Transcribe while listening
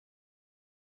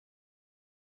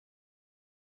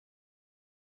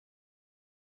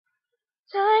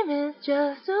Time is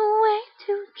just a way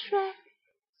to track.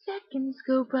 Seconds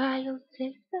go by, you'll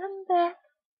take them back.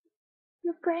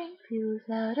 Your brain feels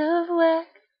out of whack.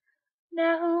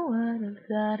 Now who would have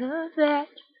thought of that?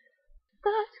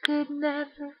 Thoughts could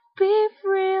never be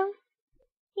real.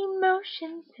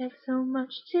 Emotions have so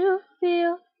much to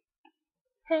feel.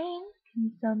 Pain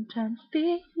can sometimes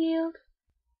be healed.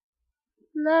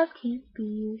 Love can't be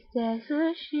used as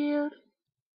a shield.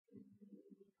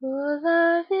 For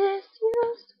love is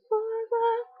used for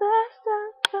the best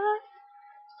of us.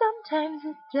 Sometimes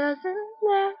it doesn't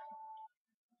last.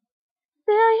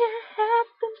 Failure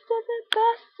happens to the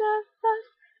best of us,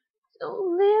 so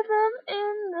leave them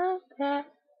in the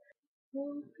past.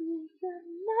 Hope is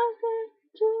another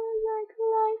tool like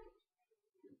life,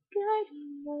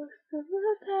 guiding most of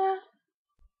the path.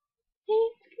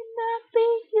 Hate cannot be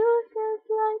used as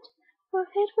light, for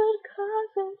it would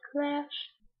cause a clash.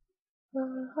 Oh,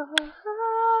 oh, oh,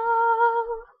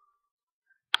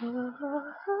 oh, oh,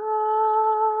 oh,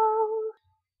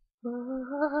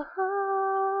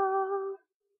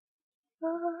 oh,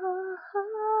 oh,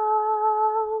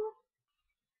 oh.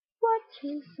 What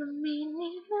is the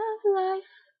meaning of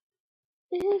life?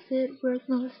 Is it worth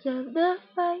most of the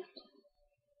fight?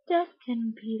 Death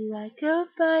can be like a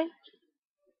bite.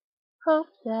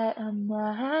 Hope that I'm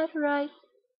not right.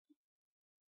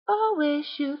 Always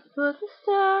shoot for the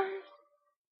stars,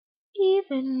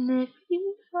 even if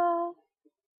you fall.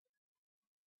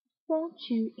 Won't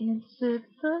you answer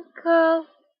the call?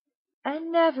 I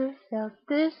never felt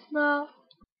this small.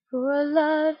 For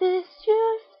love is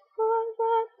just for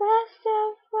the best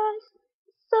of us.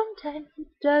 Sometimes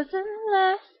it doesn't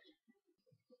last.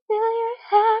 Failure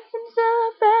happens to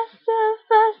the best of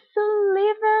us, so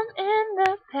leave them in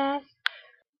the past.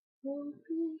 Hope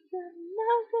is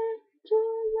another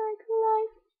tool like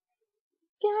life,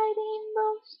 guiding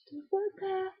most of the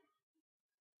path.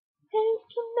 Hate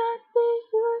cannot be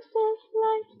used as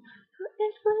light, for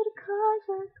it would cause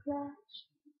a clash.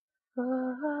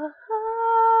 Oh, oh, oh,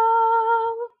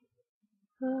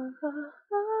 oh, oh, oh,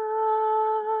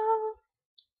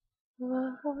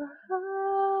 oh,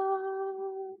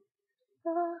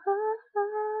 oh, oh,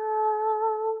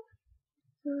 oh.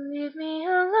 So leave me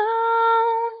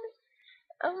alone.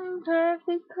 I'm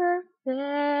perfect,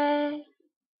 perfect.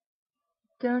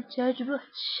 Don't judge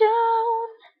what's shown.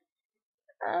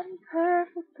 I'm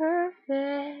perfect,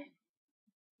 perfect.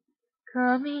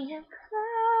 Call me a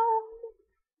clown.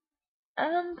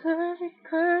 I'm perfect,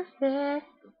 perfect.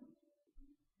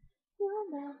 You'll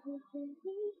never bring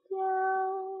me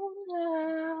down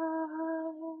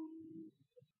now.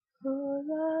 For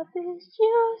love is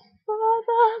used for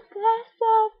the best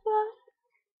of us.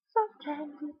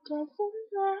 Sometimes it doesn't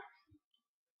last.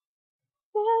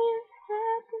 Failure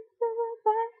happens to the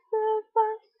best of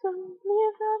us, so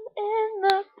leave them in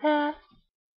the past.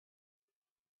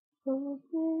 Hope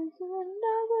is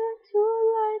another tool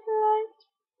like light,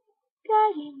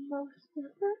 guiding most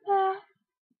of the path.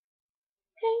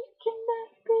 Hate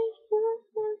cannot be